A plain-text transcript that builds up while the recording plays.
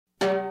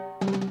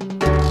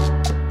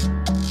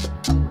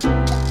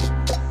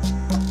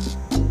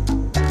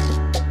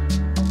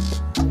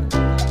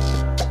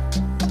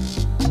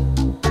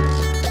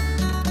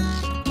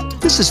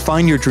is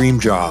Find Your Dream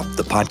Job,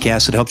 the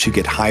podcast that helps you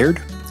get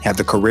hired, have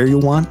the career you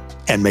want,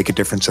 and make a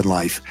difference in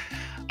life.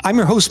 I'm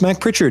your host, Mac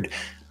Pritchard.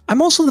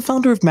 I'm also the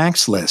founder of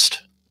Mac's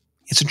List.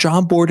 It's a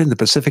job board in the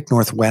Pacific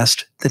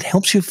Northwest that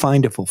helps you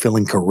find a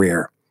fulfilling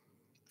career.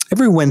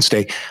 Every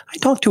Wednesday, I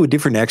talk to a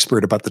different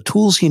expert about the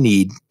tools you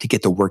need to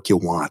get the work you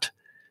want.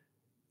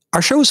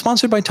 Our show is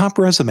sponsored by Top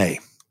Resume.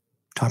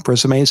 Top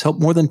Resume has helped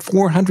more than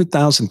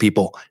 400,000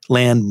 people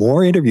land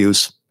more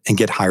interviews and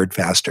get hired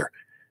faster.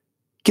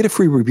 Get a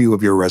free review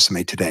of your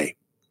resume today.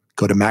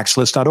 Go to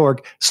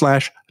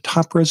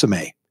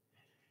maxlist.org/topresume.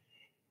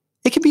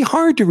 It can be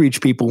hard to reach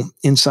people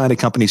inside a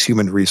company's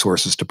human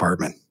resources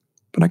department,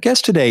 but our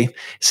guest today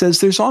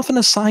says there's often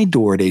a side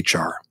door at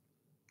HR.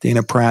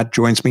 Dana Pratt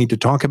joins me to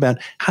talk about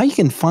how you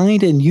can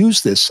find and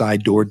use this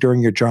side door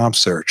during your job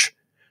search.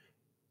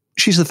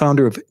 She's the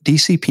founder of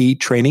DCP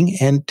Training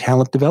and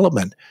Talent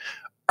Development.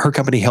 Her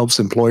company helps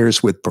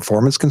employers with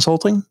performance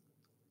consulting,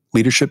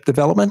 leadership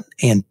development,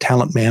 and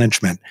talent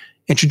management.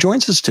 And she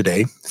joins us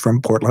today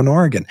from Portland,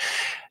 Oregon.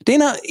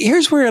 Dana,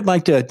 here's where I'd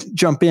like to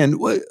jump in.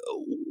 What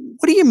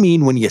do you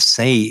mean when you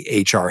say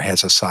HR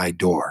has a side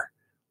door?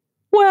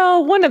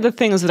 Well, one of the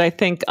things that I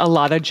think a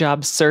lot of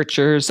job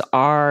searchers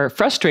are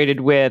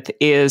frustrated with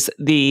is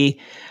the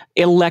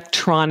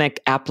electronic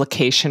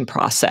application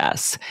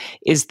process.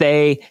 Is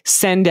they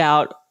send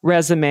out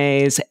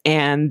resumes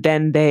and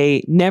then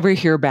they never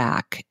hear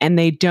back and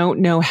they don't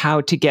know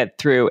how to get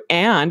through.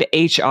 And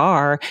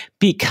HR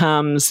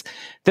becomes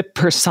the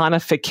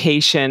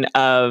personification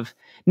of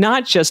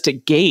not just a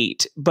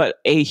gate, but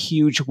a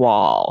huge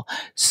wall.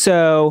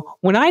 So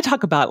when I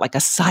talk about like a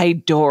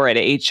side door at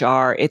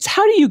HR, it's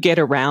how do you get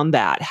around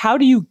that? How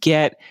do you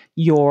get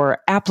your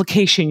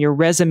application, your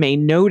resume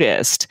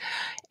noticed?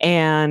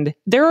 And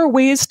there are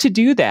ways to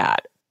do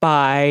that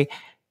by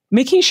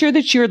making sure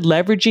that you're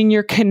leveraging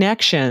your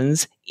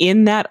connections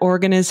in that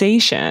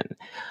organization,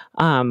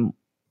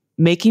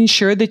 making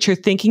sure that you're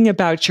thinking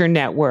about your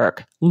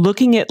network,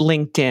 looking at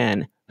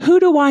LinkedIn. Who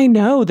do I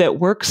know that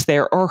works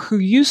there or who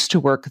used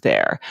to work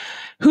there?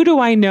 Who do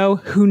I know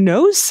who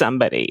knows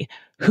somebody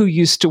who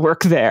used to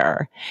work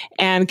there?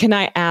 And can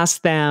I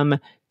ask them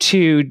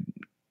to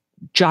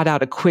jot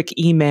out a quick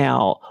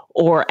email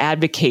or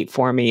advocate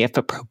for me if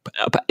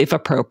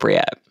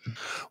appropriate?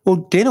 Well,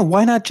 Dana,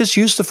 why not just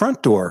use the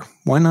front door?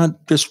 Why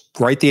not just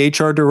write the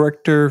HR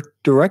director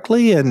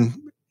directly and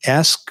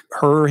ask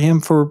her or him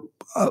for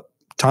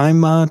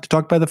time to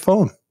talk by the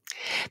phone?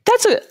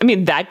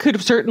 That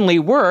could certainly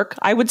work.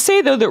 I would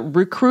say, though, that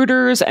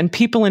recruiters and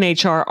people in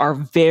HR are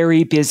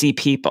very busy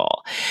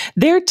people.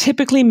 They're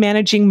typically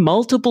managing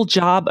multiple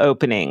job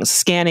openings,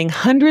 scanning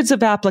hundreds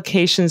of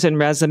applications and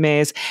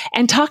resumes,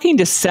 and talking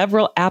to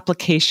several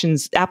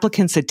applicants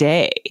a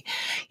day.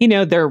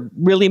 They're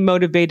really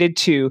motivated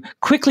to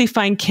quickly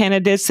find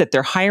candidates that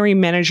their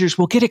hiring managers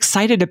will get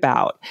excited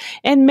about.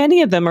 And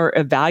many of them are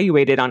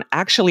evaluated on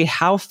actually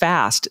how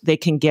fast they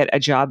can get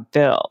a job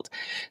filled.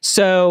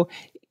 So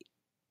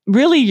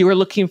really, you're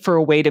looking for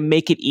a way to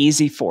make it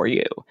easy for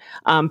you,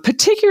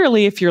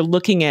 particularly if you're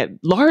looking at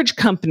large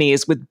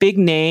companies with big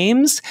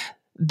names.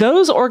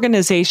 Those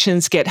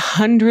organizations get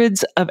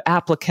hundreds of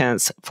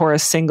applicants for a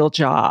single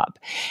job,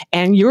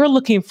 and you're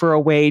looking for a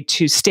way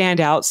to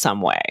stand out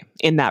some way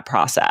in that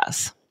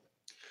process.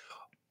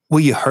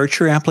 Will you hurt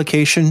your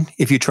application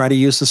if you try to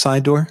use the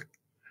side door?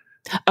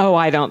 Oh,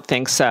 I don't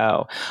think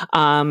so.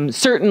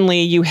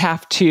 Certainly, you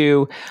have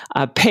to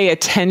pay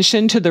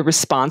attention to the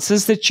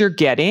responses that you're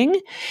getting.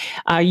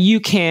 You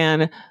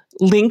can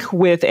link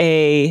with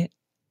a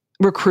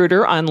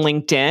recruiter on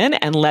LinkedIn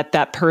and let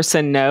that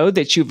person know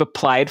that you've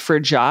applied for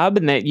a job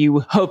and that you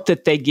hope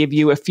that they give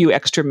you a few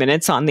extra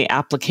minutes on the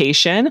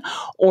application.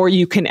 Or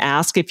you can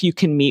ask if you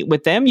can meet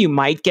with them. You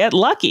might get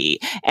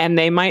lucky and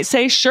they might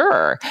say,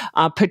 sure,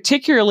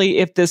 particularly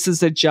if this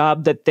is a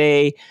job that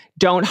they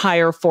don't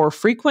hire for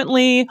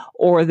frequently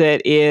or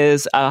that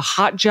is a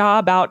hot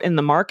job out in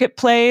the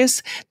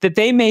marketplace, that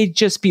they may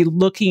just be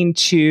looking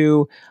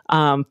to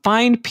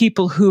find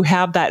people who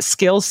have that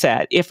skill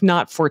set, if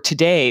not for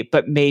today,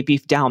 but maybe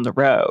down the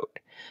road.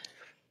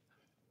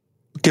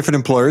 Different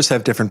employers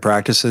have different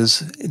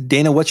practices.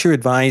 Dana, what's your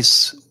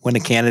advice when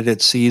a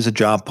candidate sees a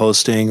job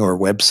posting or a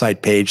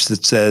website page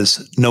that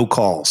says no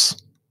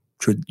calls?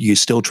 Should you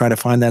still try to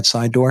find that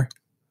side door?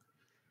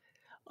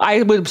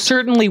 I would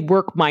certainly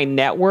work my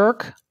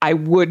network. I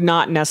would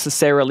not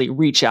necessarily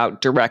reach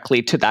out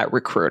directly to that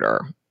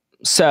recruiter.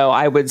 So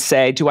I would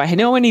say, do I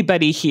know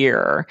anybody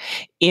here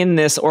in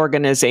this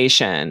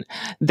organization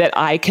that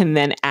I can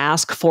then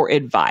ask for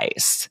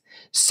advice?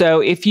 So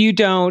if you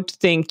don't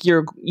think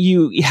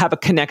you have a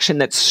connection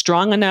that's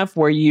strong enough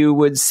where you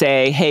would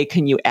say, hey,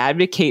 can you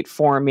advocate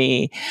for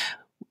me?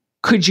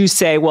 Could you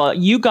say, well,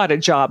 you got a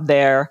job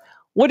there.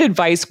 What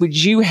advice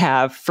would you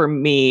have for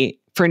me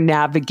for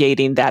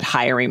navigating that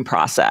hiring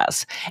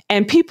process?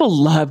 And people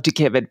love to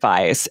give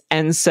advice.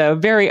 And so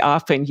very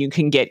often you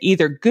can get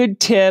either good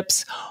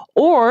tips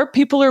or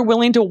people are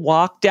willing to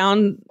walk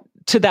down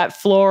to that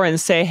floor and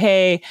say,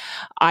 hey,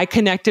 I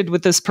connected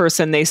with this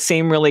person. They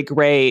seem really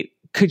great.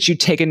 Could you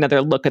take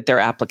another look at their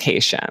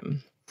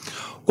application?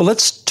 Well,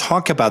 let's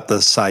talk about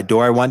the side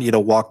door. I want you to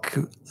walk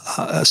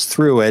us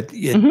through it.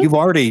 You've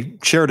already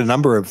shared a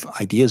number of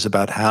ideas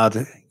about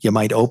you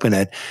might open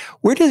it.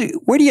 Where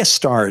do you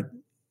start,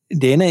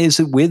 Dana? Is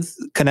it with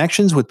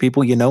connections with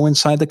people you know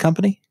inside the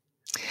company?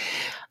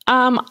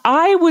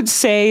 I would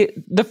say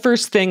the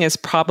first thing is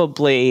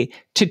probably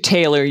to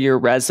tailor your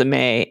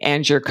resume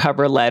and your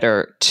cover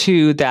letter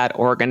to that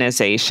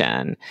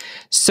organization.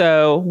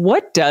 So,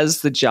 what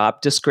does the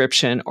job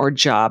description or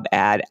job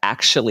ad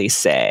actually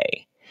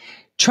say?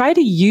 Try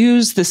to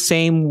use the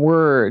same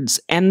words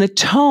and the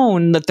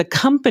tone that the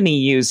company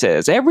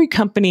uses. Every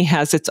company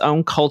has its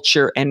own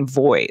culture and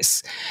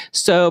voice.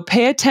 So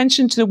pay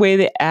attention to the way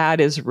the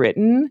ad is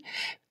written.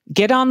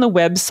 Get on the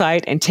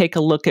website and take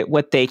a look at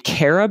what they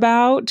care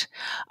about.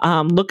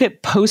 Look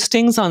at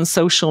postings on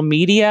social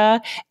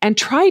media and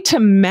try to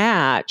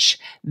match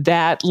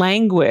that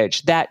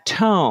language, that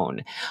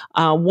tone.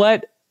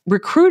 What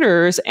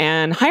recruiters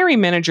and hiring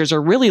managers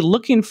are really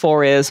looking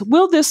for is,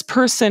 will this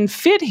person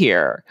fit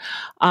here?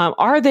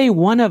 Are they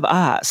one of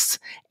us?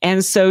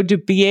 And so to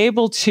be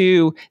able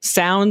to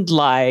sound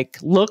like,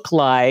 look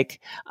like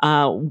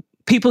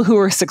people who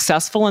are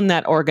successful in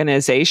that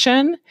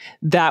organization,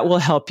 that will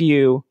help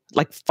you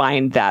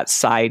find that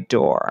side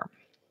door.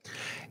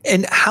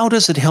 And how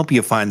does it help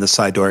you find the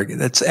side door?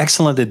 That's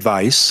excellent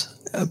advice.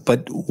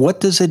 But what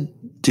does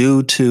it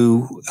do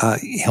to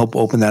help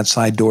open that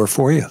side door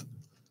for you?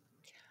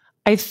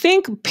 I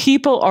think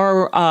people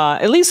are,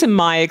 at least in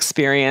my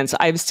experience,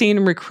 I've seen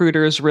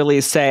recruiters really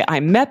say,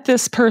 I met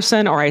this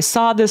person or I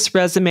saw this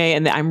resume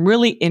and I'm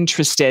really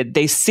interested.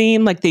 They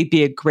seem like they'd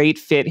be a great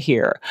fit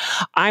here.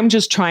 I'm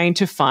just trying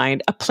to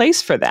find a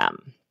place for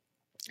them.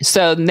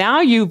 So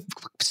now you've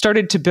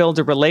started to build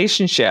a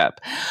relationship,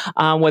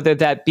 whether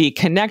that be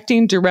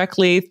connecting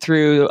directly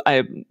through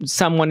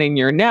someone in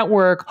your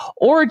network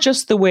or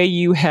just the way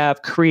you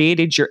have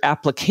created your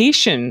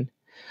application.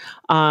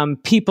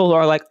 People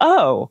are like,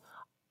 oh,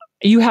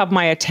 you have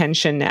my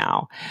attention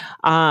now.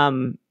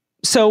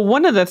 So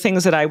one of the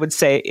things that I would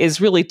say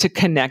is really to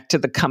connect to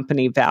the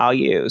company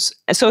values.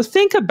 And so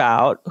think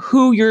about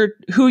who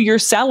you're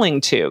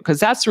selling to, because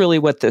that's really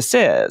what this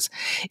is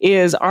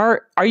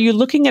are you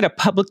looking at a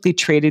publicly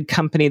traded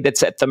company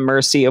that's at the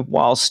mercy of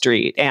Wall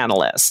Street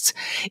analysts?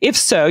 If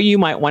so, you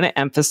might want to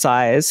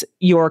emphasize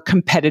your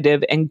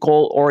competitive and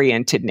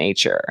goal-oriented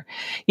nature.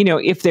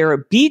 If they're a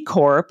B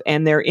Corp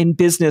and they're in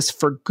business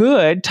for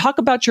good, talk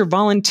about your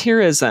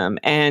volunteerism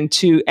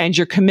and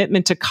your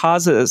commitment to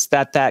causes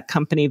that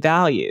company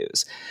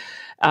values.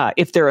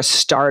 If they're a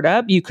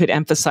startup, you could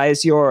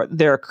emphasize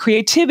their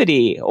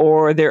creativity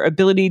or their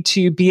ability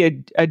to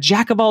be a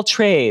jack of all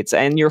trades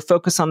and your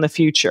focus on the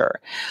future.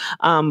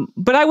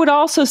 But I would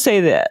also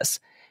say this,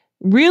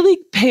 really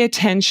pay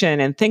attention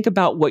and think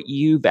about what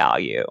you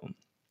value,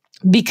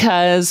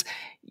 because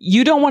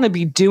you don't want to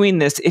be doing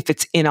this if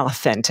it's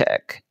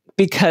inauthentic,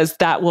 because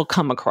that will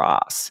come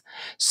across.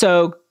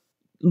 So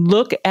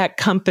look at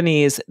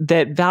companies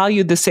that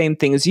value the same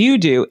things you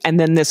do, and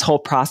then this whole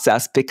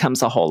process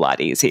becomes a whole lot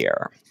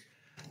easier.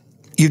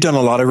 You've done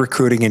a lot of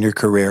recruiting in your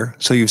career,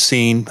 so you've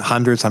seen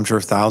hundreds, I'm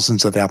sure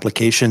thousands of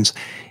applications.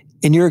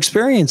 In your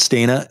experience,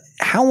 Dana,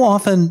 how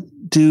often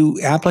do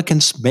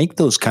applicants make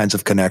those kinds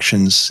of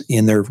connections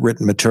in their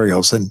written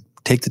materials and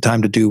take the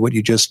time to do what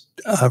you just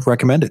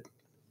recommended?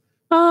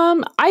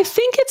 I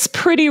think it's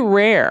pretty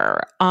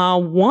rare.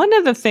 One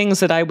of the things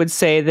that I would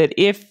say that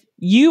if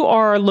you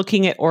are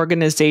looking at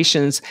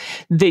organizations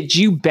that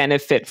you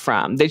benefit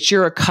from, that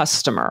you're a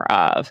customer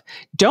of,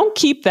 don't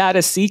keep that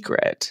a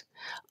secret.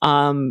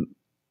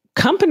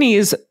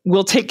 Companies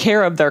will take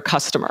care of their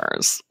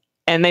customers,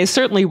 and they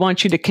certainly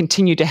want you to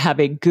continue to have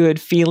a good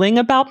feeling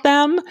about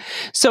them.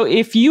 So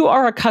if you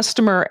are a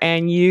customer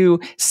and you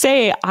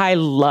say, I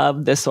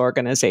love this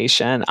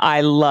organization,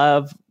 I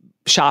love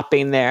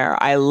shopping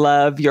there, I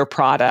love your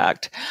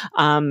product,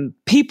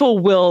 people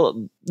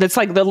will, that's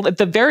like at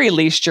the very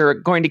least, you're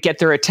going to get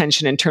their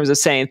attention in terms of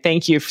saying,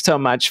 thank you so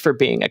much for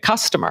being a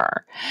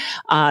customer.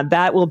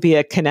 That will be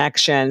a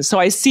connection. So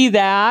I see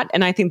that,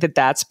 and I think that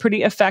that's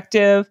pretty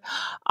effective.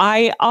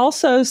 I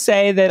also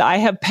say that I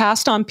have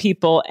passed on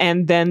people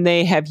and then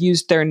they have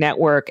used their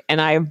network,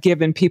 and I have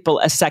given people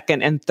a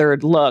second and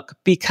third look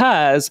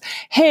because,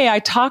 hey, I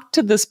talked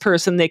to this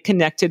person, they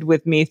connected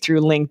with me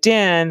through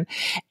LinkedIn,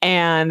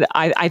 and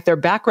their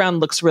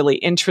background looks really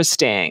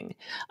interesting.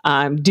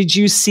 Did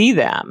you see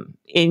them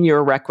in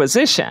your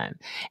requisition?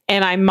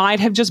 And I might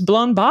have just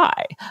blown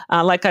by.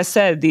 Like I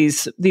said,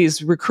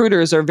 these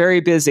recruiters are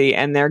very busy,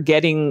 and they're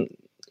getting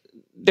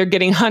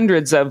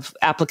hundreds of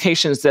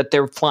applications that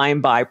they're flying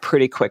by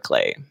pretty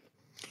quickly.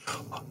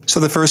 So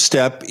the first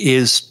step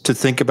is to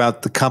think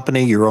about the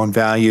company, your own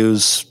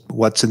values,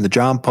 what's in the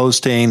job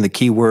posting, the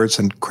keywords,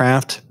 and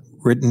craft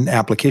written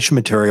application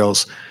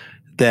materials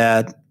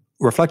that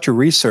reflect your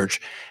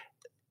research.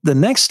 The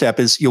next step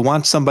is you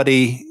want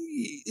somebody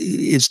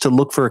is to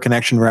look for a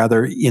connection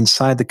rather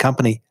inside the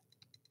company.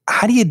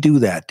 How do you do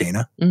that,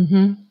 Dana?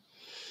 Mm-hmm.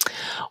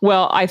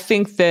 Well, I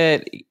think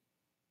that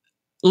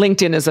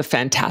LinkedIn is a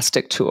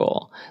fantastic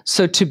tool.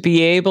 So to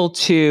be able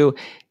to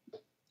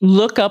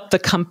look up the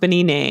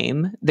company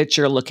name that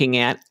you're looking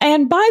at.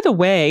 And by the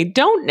way,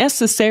 don't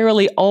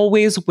necessarily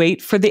always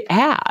wait for the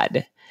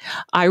ad.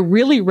 I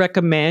really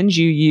recommend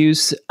you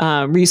use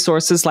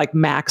resources like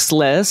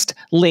MaxList,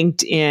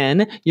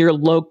 LinkedIn, your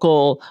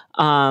local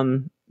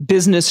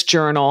business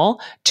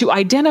journal to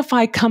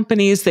identify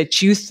companies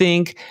that you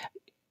think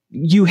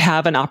you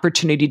have an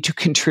opportunity to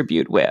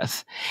contribute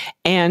with,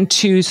 and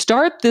to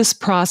start this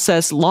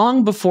process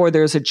long before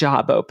there's a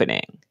job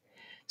opening.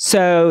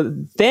 So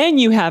then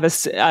you have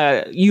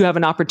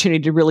an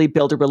opportunity to really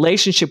build a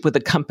relationship with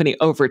the company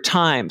over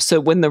time. So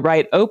when the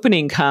right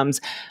opening comes,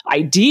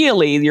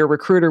 ideally your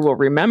recruiter will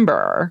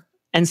remember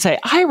and say,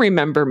 I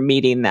remember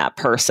meeting that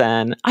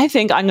person. I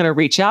think I'm going to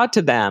reach out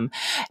to them.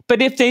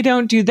 But if they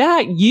don't do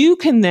that, you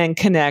can then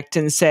connect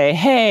and say,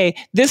 hey,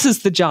 this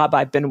is the job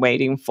I've been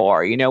waiting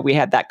for. You know, we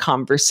had that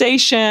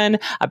conversation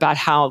about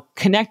how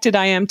connected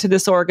I am to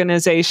this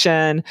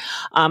organization.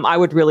 I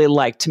would really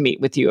like to meet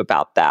with you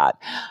about that.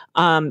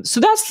 So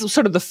that's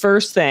sort of the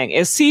first thing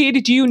is see,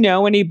 do you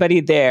know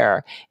anybody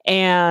there?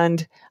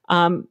 And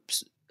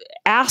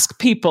ask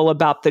people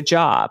about the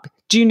job.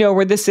 Do you know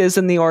where this is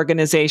in the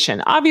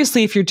organization?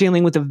 Obviously, if you're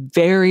dealing with a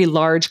very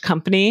large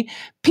company,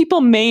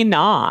 people may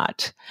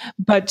not.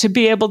 But to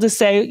be able to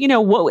say, you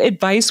know, what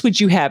advice would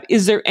you have?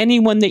 Is there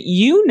anyone that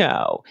you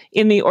know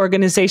in the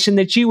organization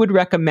that you would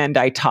recommend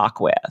I talk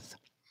with?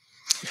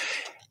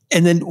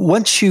 And then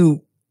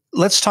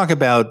let's talk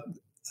about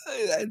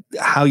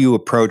how you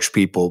approach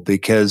people,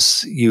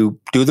 because you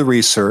do the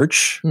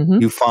research,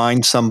 you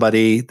find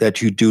somebody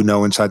that you do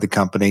know inside the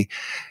company.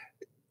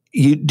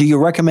 Do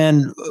you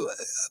recommend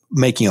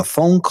making a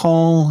phone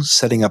call,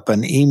 setting up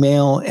an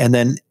email? And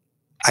then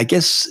I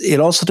guess it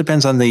also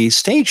depends on the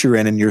stage you're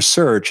in your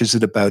search. Is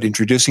it about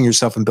introducing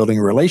yourself and building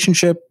a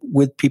relationship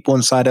with people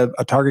inside a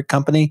target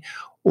company?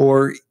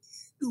 Or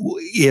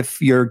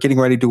if you're getting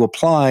ready to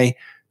apply,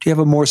 do you have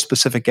a more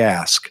specific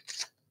ask?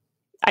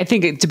 I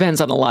think it depends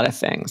on a lot of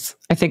things.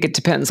 I think it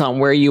depends on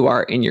where you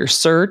are in your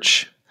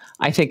search.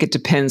 I think it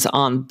depends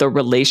on the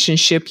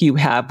relationship you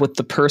have with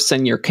the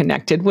person you're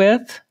connected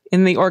with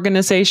in the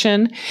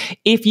organization.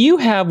 If you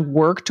have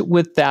worked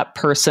with that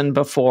person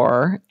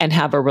before and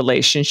have a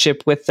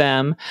relationship with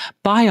them,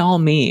 by all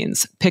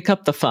means, pick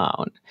up the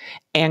phone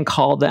and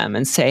call them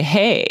and say,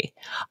 hey,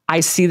 I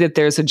see that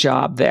there's a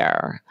job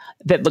there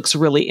that looks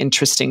really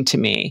interesting to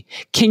me.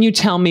 Can you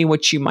tell me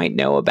what you might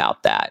know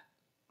about that?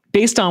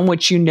 Based on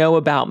what you know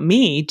about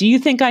me, do you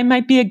think I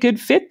might be a good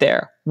fit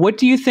there? What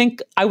do you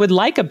think I would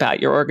like about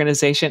your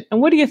organization? And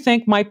what do you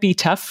think might be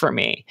tough for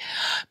me?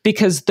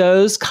 Because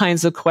those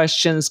kinds of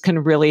questions can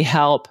really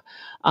help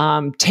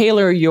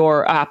tailor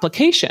your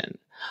application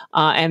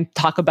and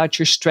talk about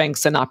your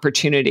strengths and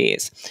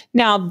opportunities.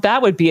 Now,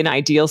 that would be an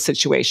ideal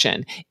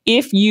situation.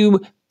 If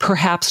you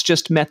perhaps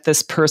just met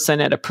this person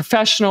at a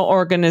professional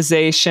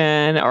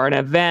organization or an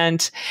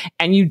event,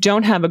 and you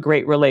don't have a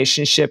great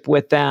relationship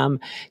with them,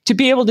 to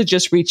be able to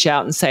just reach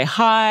out and say,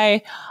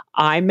 hi,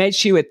 I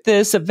met you at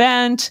this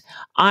event.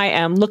 I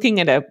am looking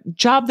at a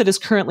job that is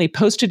currently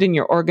posted in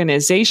your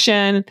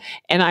organization,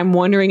 and I'm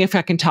wondering if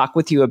I can talk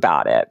with you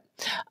about it.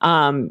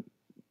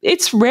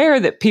 It's rare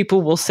that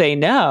people will say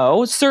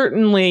no.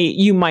 Certainly,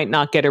 you might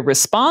not get a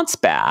response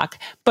back,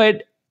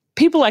 but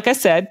people, like I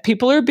said,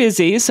 people are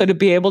busy. So to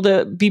be able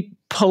to be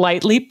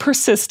politely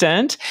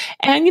persistent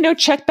and,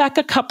 check back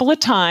a couple of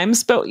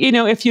times. But,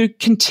 if you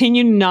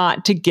continue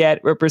not to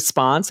get a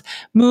response,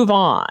 move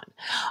on.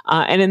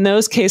 And in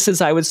those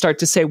cases, I would start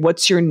to say,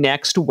 what's your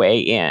next way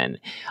in?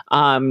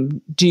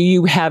 Do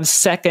you have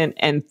second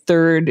and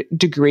third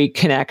degree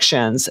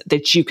connections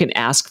that you can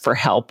ask for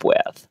help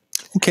with?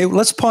 Okay, well,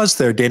 let's pause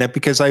there, Dana,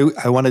 because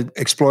I want to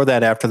explore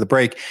that after the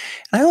break.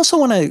 And I also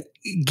want to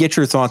get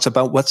your thoughts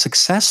about what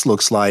success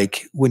looks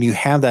like when you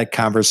have that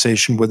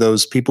conversation with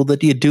those people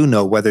that you do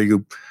know, whether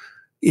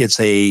it's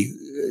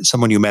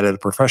someone you met at a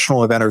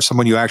professional event or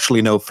someone you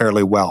actually know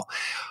fairly well.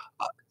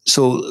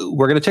 So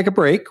we're going to take a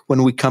break.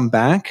 When we come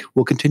back,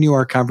 we'll continue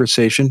our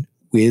conversation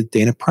with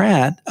Dana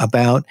Pratt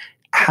about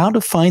how to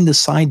find the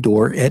side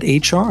door at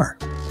HR.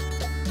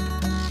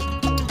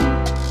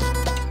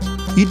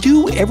 You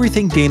do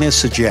everything Dana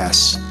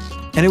suggests,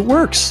 and it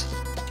works.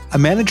 A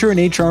manager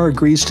in HR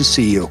agrees to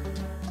see you.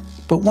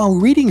 But while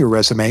reading your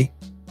resume,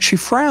 she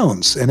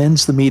frowns and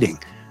ends the meeting.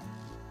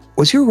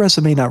 Was your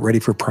resume not ready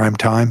for prime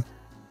time?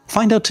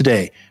 Find out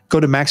today. Go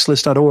to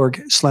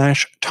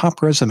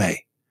maxlist.org/topresume.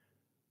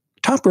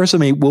 Top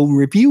Resume will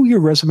review your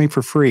resume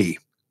for free.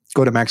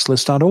 Go to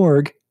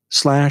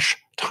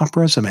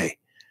maxlist.org/topresume.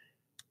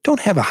 Don't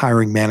have a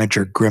hiring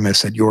manager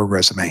grimace at your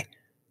resume.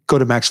 Go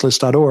to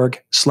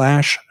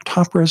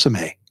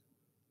maxlist.org/topresume.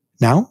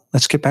 Now,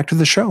 let's get back to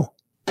the show.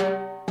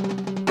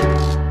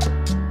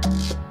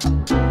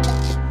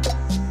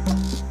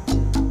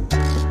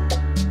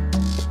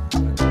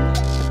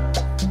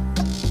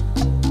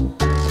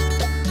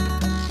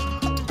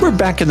 We're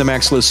back in the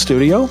MaxList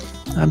studio.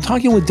 I'm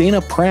talking with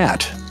Dana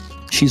Pratt.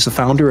 She's the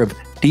founder of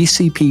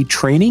DCP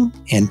Training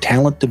and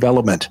Talent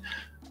Development.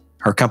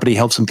 Her company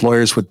helps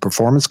employers with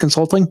performance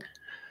consulting,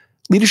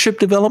 leadership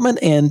development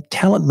and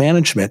talent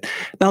management.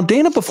 Now,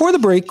 Dana, before the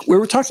break, we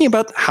were talking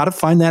about how to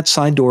find that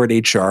side door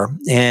at HR,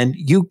 and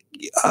you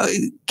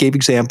gave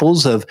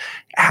examples of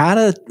how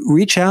to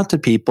reach out to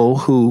people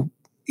who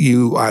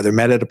you either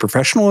met at a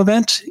professional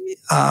event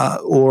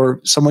or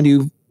someone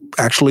you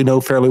actually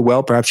know fairly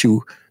well. Perhaps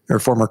you're a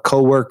former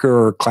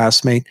coworker or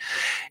classmate,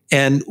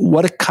 and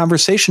what a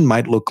conversation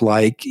might look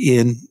like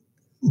in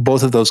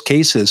both of those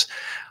cases.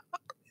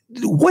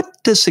 What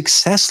does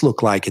success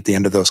look like at the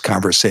end of those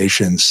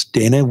conversations,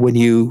 Dana, when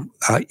you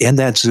end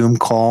that Zoom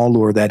call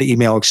or that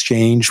email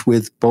exchange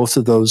with both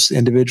of those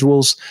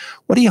individuals?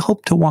 What do you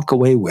hope to walk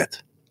away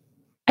with?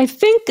 I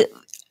think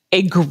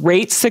a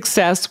great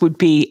success would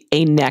be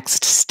a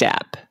next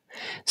step.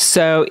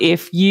 So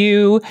if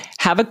you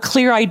have a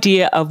clear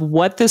idea of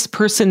what this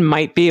person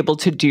might be able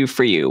to do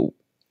for you,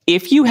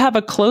 if you have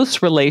a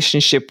close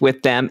relationship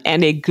with them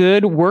and a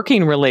good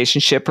working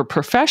relationship or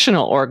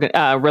professional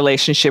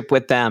relationship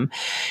with them,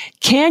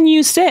 can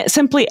you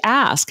simply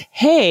ask,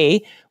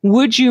 hey,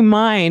 would you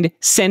mind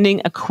sending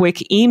a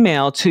quick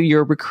email to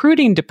your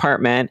recruiting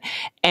department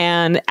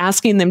and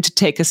asking them to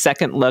take a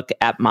second look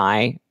at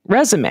my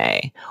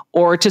resume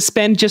or to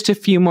spend just a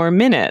few more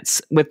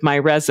minutes with my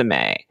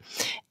resume?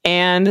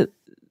 And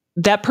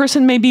that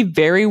person may be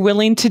very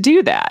willing to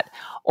do that.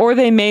 Or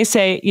they may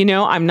say,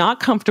 I'm not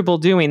comfortable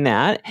doing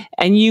that.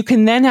 And you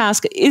can then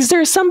ask, is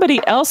there somebody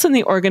else in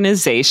the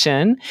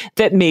organization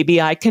that maybe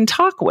I can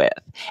talk with?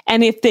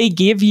 And if they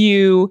give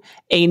you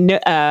a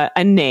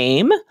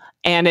name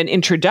and an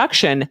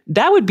introduction,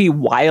 that would be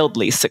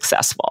wildly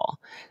successful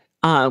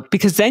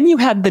because then you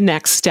had the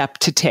next step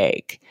to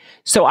take.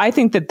 So I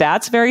think that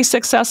that's very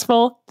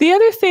successful. The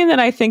other thing that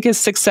I think is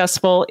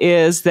successful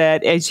is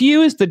that as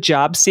you, as the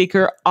job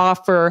seeker,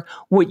 offer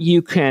what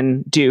you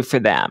can do for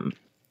them.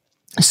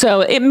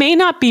 So it may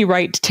not be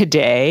right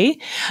today,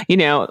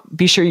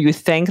 be sure you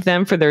thank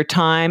them for their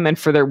time and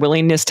for their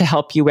willingness to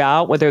help you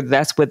out, whether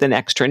that's with an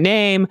extra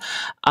name,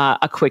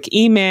 a quick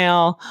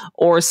email,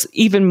 or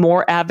even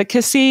more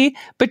advocacy,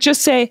 but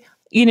just say,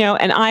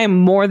 and I am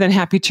more than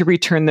happy to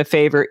return the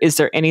favor. Is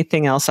there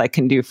anything else I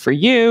can do for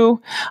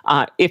you?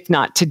 If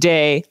not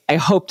today, I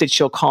hope that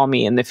you'll call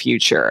me in the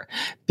future,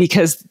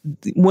 because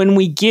when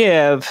we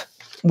give,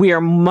 we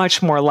are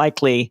much more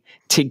likely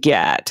to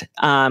get.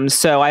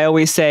 So I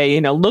always say,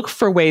 look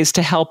for ways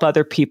to help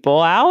other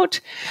people out.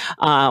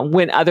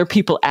 When other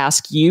people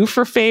ask you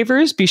for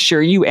favors, be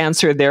sure you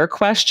answer their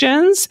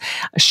questions,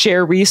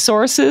 share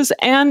resources,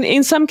 and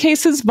in some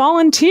cases,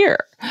 volunteer.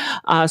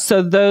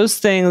 So those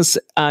things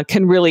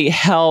can really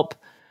help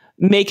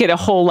make it a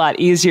whole lot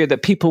easier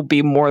that people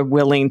be more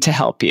willing to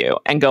help you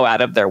and go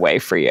out of their way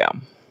for you.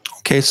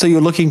 Okay, so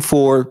you're looking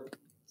for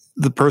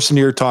the person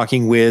you're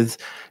talking with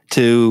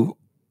to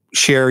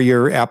share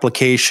your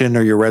application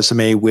or your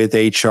resume with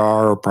HR,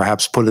 or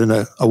perhaps put in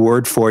a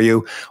word for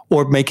you,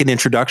 or make an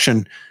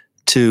introduction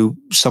to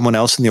someone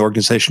else in the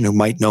organization who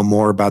might know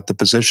more about the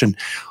position.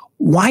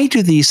 Why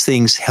do these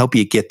things help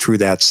you get through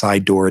that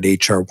side door at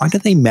HR? Why do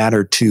they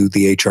matter to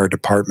the HR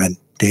department,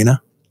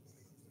 Dana?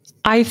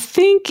 I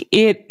think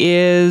it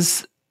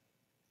is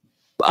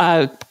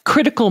a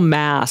critical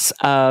mass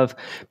of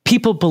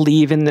people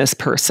believe in this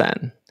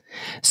person.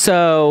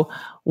 So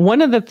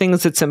one of the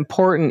things that's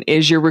important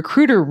is your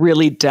recruiter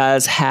really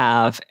does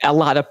have a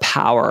lot of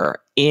power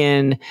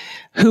in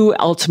who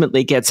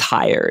ultimately gets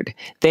hired.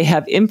 They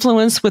have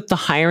influence with the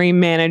hiring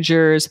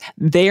managers.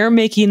 They're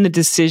making the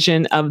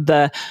decision of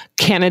the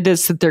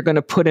candidates that they're going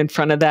to put in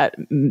front of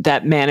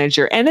that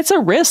manager. And it's a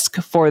risk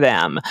for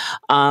them.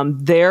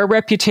 Their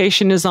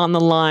reputation is on the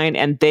line,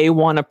 and they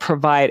want to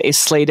provide a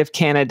slate of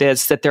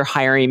candidates that their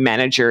hiring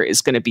manager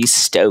is going to be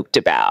stoked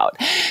about.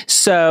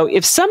 So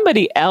if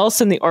somebody else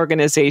in the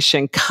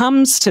organization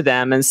comes to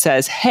them and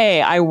says,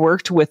 hey, I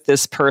worked with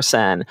this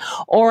person,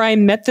 or I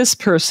met this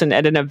person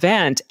at an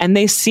event, and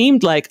they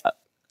seemed like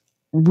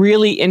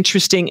really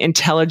interesting,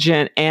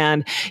 intelligent,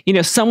 and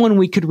someone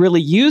we could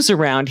really use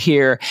around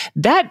here,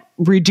 that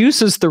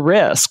reduces the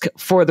risk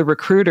for the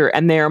recruiter,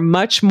 and they are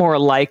much more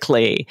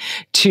likely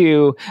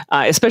to,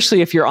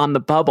 especially if you're on the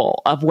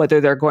bubble of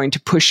whether they're going to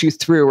push you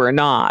through or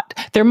not,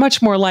 they're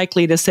much more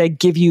likely to say,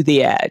 give you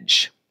the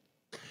edge.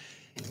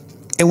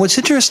 And what's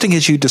interesting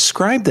is you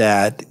describe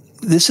that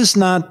this is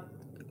not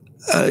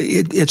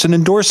it's an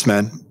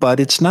endorsement, but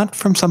it's not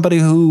from somebody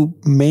who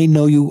may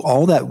know you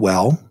all that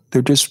well.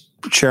 They're just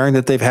sharing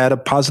that they've had a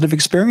positive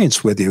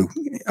experience with you,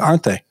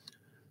 aren't they?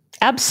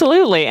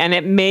 Absolutely. And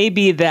it may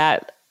be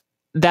that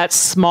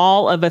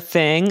small of a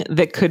thing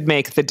that could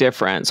make the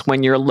difference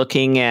when you're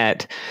looking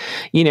at,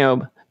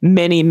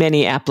 many,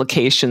 many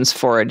applications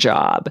for a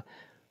job.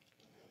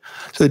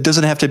 So it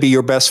doesn't have to be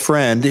your best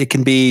friend. It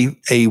can be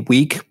a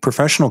weak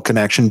professional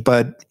connection,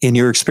 but in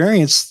your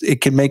experience,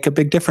 it can make a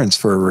big difference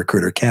for a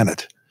recruiter, can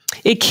it?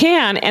 It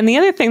can. And the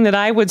other thing that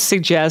I would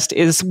suggest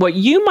is what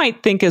you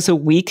might think is a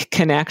weak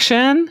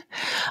connection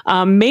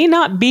may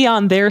not be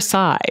on their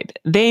side.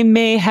 They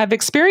may have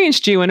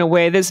experienced you in a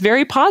way that's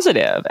very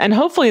positive, and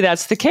hopefully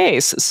that's the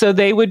case. So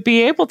they would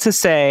be able to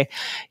say,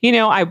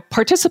 I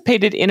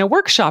participated in a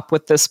workshop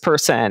with this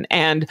person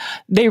and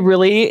they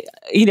really,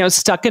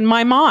 stuck in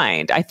my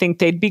mind. I think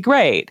they'd be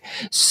great.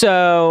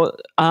 So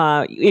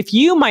if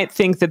you might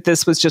think that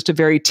this was just a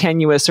very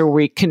tenuous or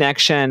weak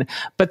connection,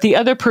 but the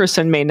other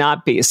person may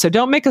not be. So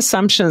don't make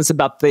assumptions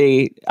about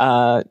the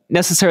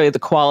necessarily the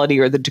quality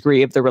or the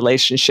degree of the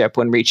relationship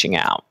when reaching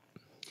out.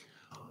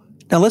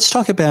 Now let's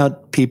talk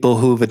about people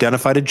who've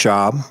identified a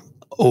job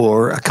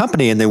or a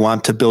company and they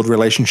want to build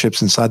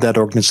relationships inside that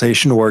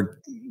organization or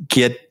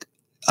get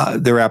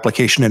their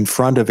application in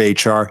front of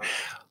HR.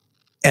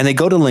 And they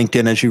go to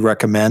LinkedIn, as you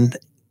recommend,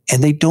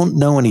 and they don't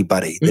know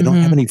anybody. They don't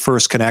have any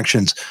first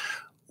connections.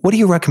 What do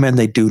you recommend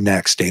they do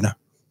next, Dana?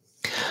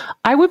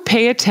 I would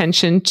pay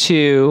attention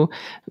to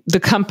the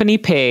company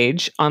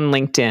page on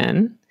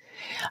LinkedIn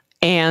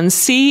and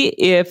see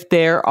if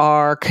there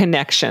are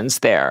connections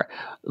there.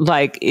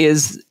 Like,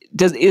 is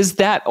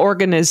that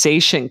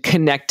organization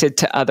connected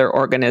to other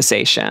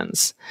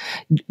organizations?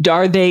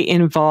 Are they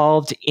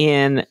involved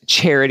in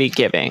charity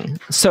giving?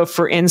 So,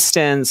 for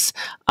instance,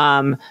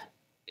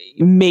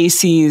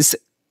 Macy's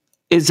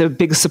is a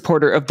big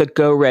supporter of the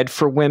Go Red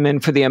for Women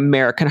for the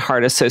American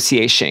Heart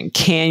Association.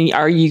 Can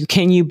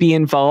you be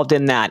involved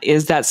in that?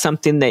 Is that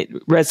something that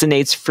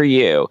resonates for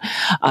you?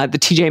 The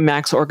TJ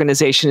Maxx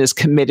organization is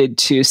committed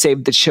to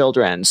Save the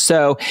Children.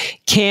 So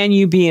can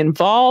you be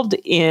involved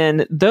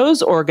in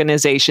those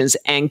organizations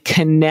and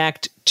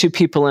connect to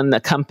people in the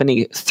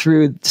company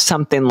through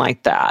something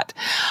like that?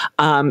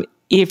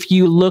 If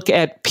you look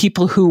at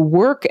people who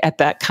work at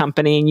that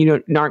company and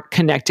you aren't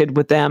connected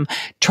with them,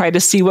 try to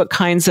see what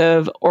kinds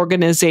of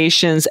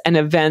organizations and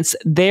events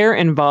they're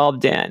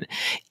involved in.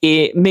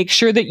 Make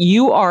sure that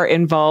you are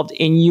involved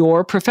in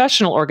your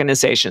professional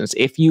organizations.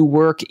 If you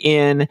work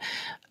in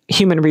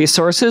human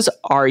resources,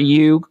 are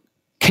you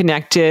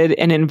connected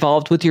and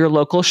involved with your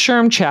local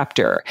SHRM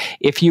chapter?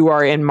 If you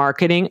are in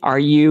marketing, are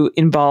you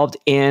involved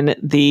in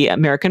the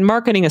American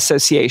Marketing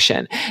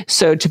Association?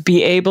 So to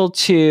be able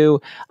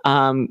to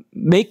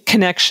make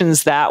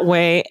connections that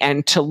way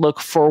and to look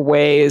for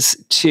ways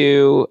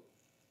to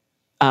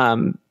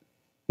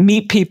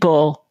meet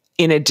people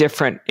in a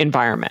different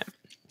environment.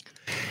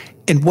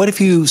 And what if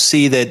you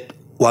see that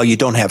while you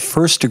don't have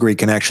first degree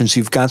connections,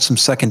 you've got some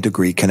second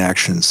degree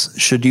connections?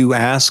 Should you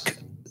ask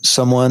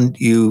someone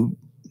you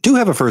do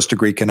have a first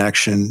degree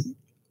connection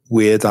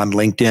with on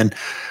LinkedIn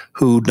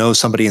who knows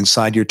somebody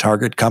inside your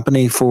target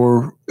company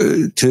for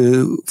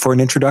an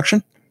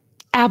introduction?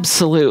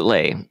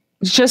 Absolutely.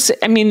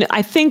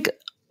 I think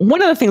one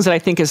of the things that I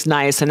think is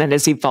nice and that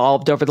has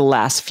evolved over the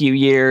last few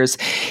years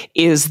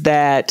is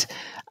that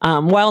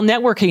while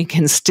networking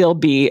can still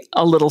be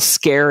a little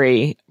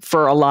scary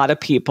for a lot of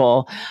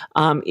people,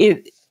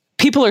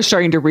 people are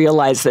starting to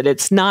realize that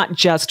it's not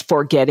just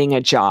for getting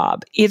a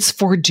job, it's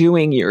for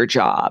doing your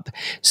job.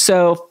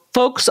 So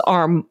folks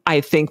are,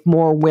 I think,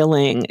 more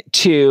willing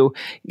to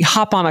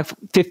hop on a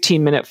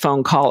 15-minute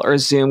phone call or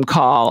Zoom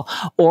call,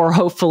 or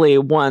hopefully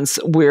once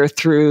we're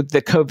through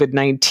the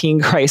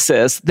COVID-19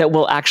 crisis, that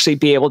we'll actually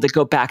be able to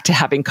go back to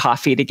having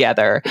coffee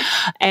together.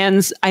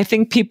 And I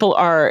think people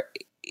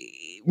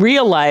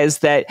realize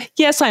that,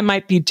 yes, I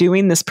might be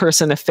doing this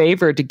person a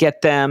favor to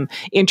get them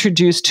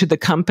introduced to the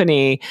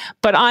company,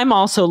 but I'm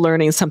also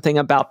learning something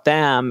about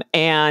them.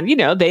 And,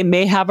 they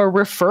may have a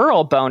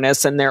referral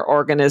bonus in their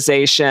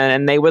organization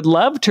and they would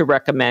love to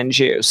recommend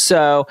you.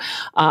 So,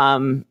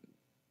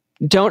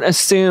 don't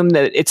assume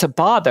that it's a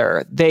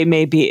bother. They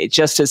may be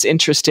just as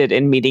interested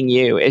in meeting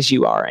you as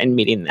you are in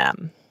meeting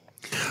them.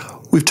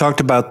 We've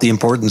talked about the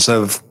importance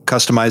of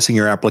customizing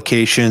your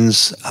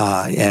applications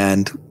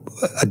and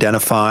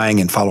identifying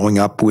and following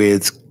up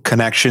with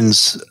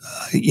connections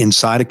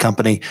inside a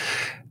company.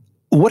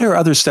 What are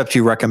other steps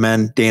you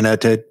recommend, Dana,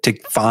 to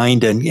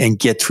find and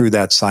get through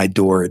that side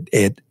door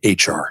at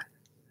HR?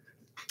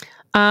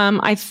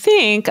 I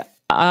think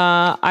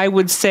I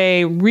would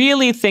say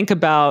really think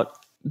about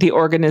the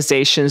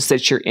organizations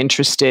that you're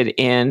interested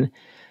in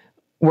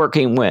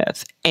working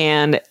with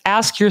and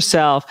ask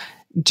yourself,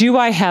 do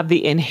I have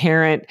the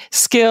inherent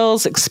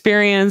skills,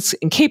 experience,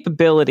 and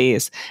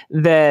capabilities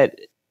that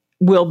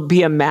will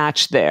be a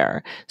match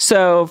there?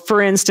 So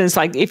for instance,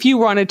 like if you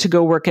wanted to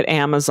go work at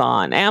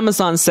Amazon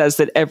says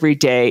that every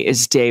day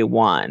is day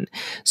one.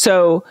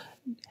 So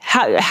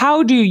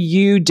how do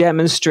you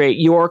demonstrate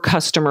your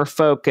customer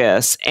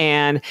focus?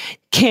 And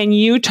can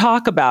you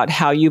talk about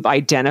how you've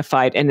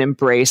identified and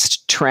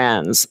embraced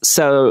trends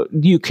so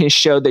you can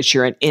show that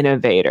you're an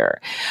innovator?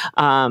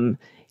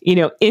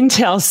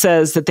 Intel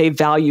says that they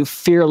value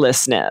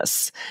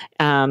fearlessness.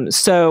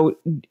 So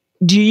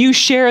do you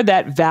share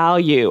that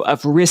value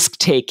of risk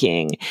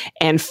taking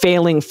and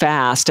failing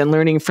fast and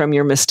learning from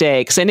your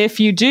mistakes? And if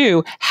you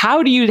do,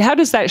 how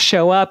does that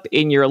show up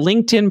in your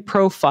LinkedIn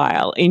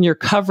profile, in your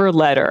cover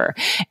letter,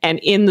 and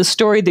in the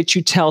story that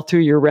you tell through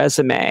your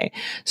resume?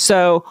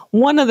 So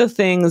one of the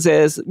things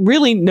is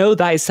really know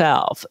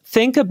thyself.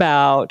 Think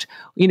about,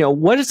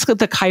 what is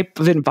the type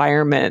of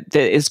environment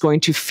that is going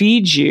to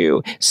feed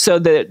you so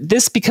that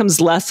this becomes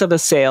less of a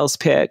sales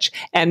pitch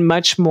and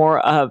much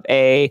more of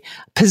a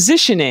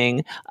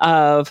positioning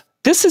of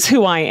this is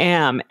who I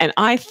am, and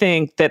I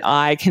think that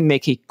I can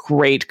make a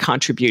great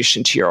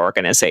contribution to your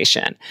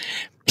organization.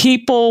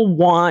 People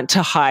want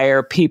to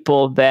hire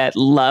people that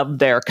love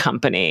their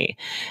company.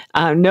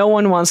 No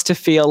one wants to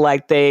feel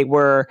like they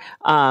were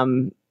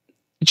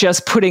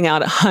just putting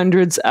out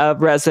hundreds of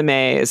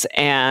resumes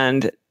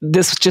and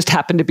this just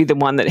happened to be the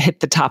one that hit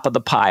the top of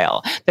the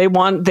pile. They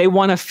want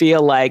to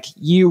feel like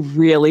you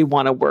really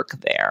want to work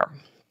there.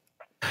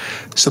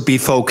 So be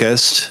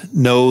focused,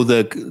 know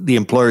the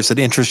employers that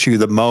interest you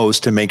the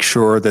most, and make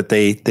sure that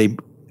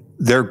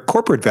their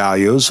corporate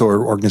values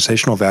or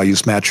organizational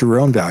values match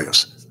your own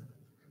values.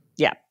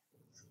 Yeah.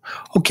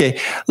 Okay.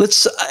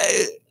 Let's,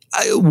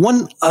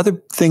 one other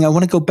thing I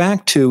want to go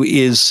back to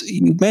is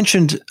you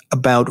mentioned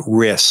about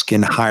risk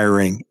in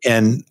hiring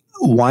and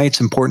why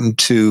it's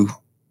important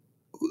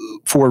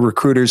for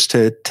recruiters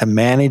to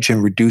manage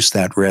and reduce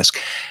that risk.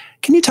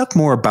 Can you talk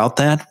more about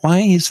that? Why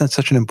is that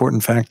such an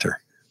important factor?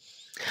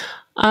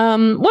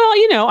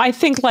 Well, I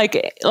think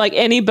like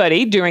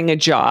anybody doing a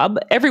job,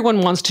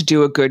 everyone wants to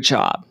do a good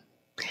job.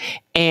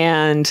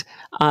 And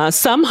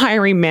some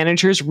hiring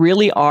managers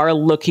really are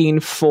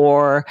looking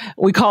for,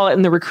 we call it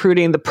in the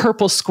recruiting, the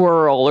purple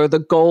squirrel or the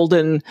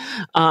golden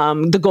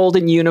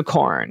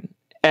unicorn,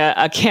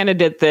 a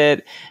candidate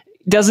that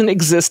doesn't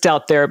exist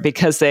out there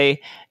because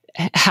they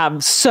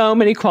have so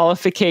many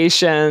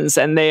qualifications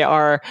and they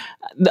are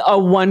a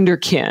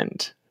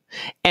wonderkind.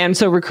 And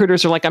so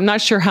recruiters are like, I'm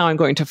not sure how I'm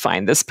going to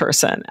find this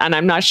person, and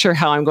I'm not sure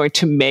how I'm going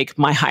to make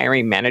my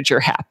hiring manager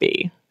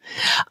happy.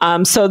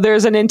 So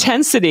there's an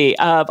intensity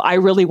of, I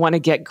really want to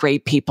get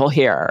great people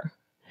here.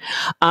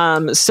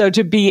 So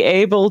to be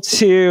able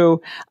to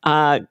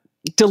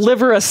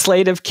deliver a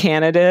slate of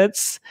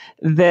candidates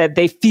that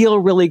they feel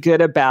really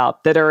good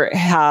about, that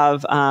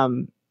have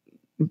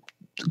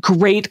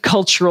great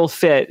cultural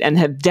fit and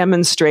have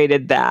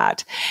demonstrated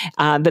that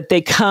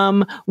they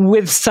come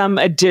with some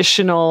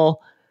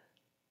additional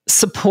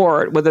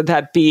support, whether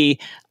that be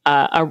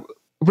a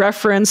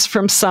reference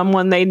from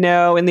someone they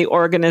know in the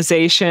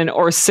organization,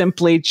 or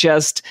simply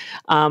just,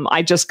 I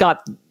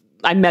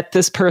met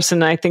this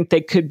person and I think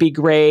they could be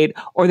great,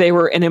 or they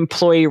were an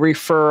employee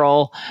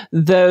referral.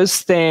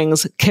 Those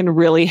things can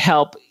really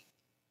help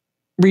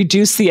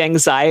reduce the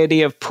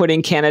anxiety of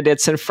putting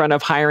candidates in front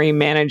of hiring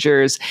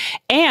managers,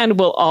 and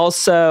will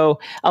also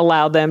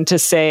allow them to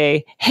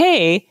say,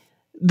 hey,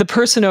 the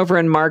person over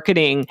in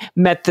marketing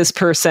met this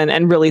person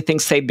and really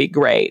thinks they'd be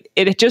great.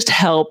 It just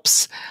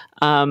helps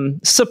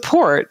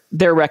support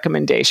their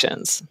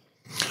recommendations.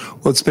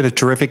 Well, it's been a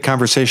terrific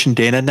conversation,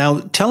 Dana.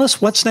 Now, tell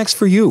us what's next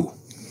for you.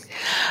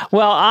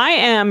 Well, I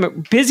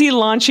am busy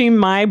launching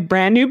my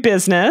brand new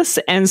business,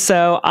 and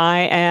so I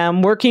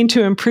am working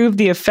to improve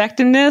the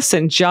effectiveness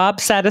and job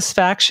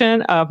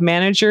satisfaction of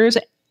managers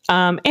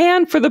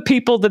and for the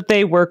people that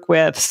they work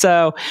with.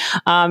 So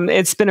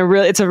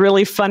it's a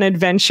really fun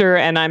adventure,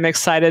 and I'm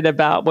excited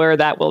about where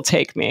that will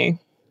take me.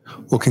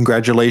 Well,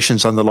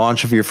 congratulations on the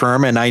launch of your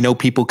firm. And I know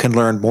people can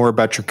learn more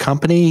about your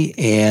company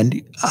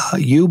and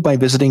you by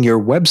visiting your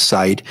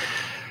website.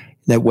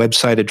 That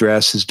website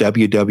address is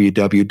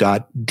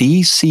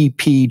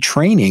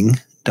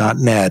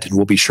www.dcptraining.net, and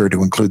we'll be sure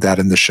to include that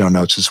in the show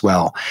notes as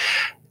well.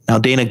 Now,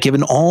 Dana,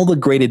 given all the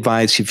great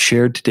advice you've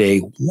shared today,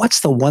 what's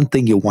the one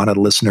thing you want a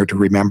listener to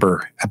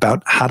remember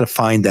about how to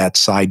find that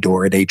side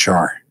door at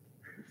HR?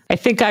 I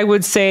think I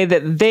would say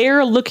that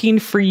they're looking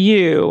for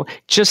you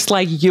just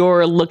like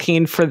you're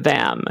looking for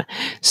them.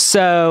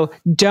 So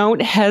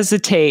don't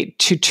hesitate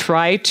to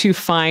try to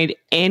find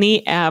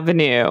any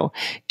avenue.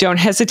 Don't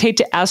hesitate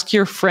to ask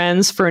your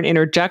friends for an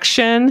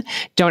introduction.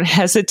 Don't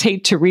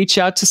hesitate to reach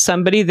out to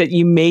somebody that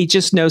you may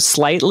just know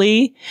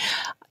slightly.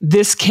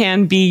 This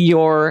can be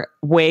your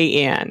way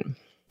in.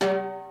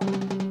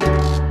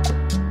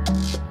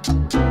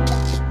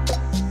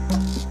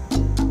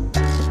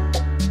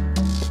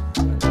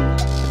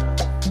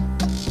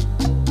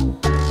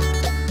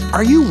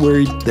 Are you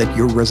worried that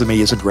your resume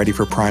isn't ready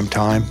for prime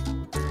time?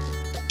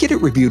 Get it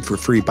reviewed for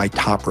free by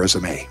Top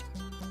Resume.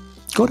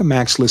 Go to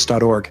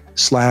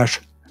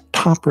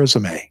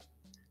maxlist.org/topresume.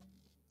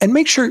 And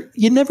make sure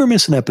you never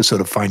miss an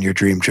episode of Find Your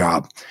Dream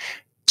Job.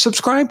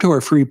 Subscribe to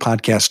our free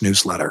podcast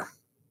newsletter.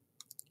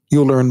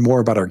 You'll learn more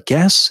about our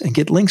guests and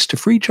get links to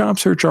free job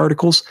search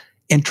articles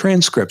and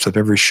transcripts of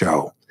every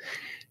show.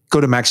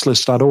 Go to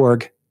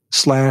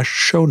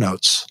maxlist.org/show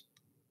notes.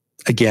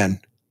 Again,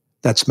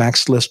 that's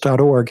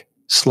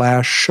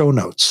maxlist.org/show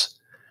notes.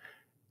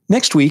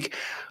 Next week,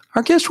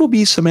 our guest will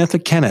be Samantha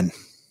Kennan.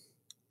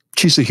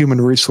 She's the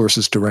Human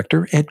Resources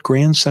Director at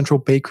Grand Central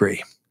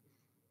Bakery.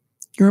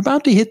 You're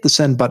about to hit the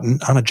send button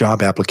on a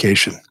job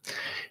application.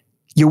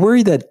 You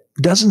worry that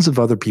dozens of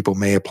other people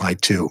may apply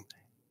too.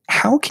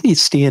 How can you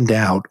stand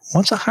out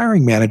once a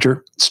hiring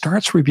manager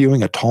starts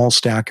reviewing a tall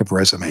stack of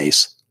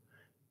resumes?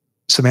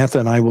 Samantha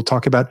and I will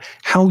talk about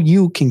how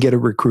you can get a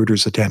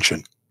recruiter's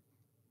attention.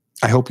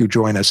 I hope you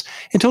join us.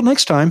 Until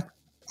next time,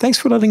 thanks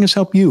for letting us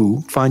help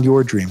you find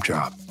your dream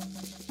job.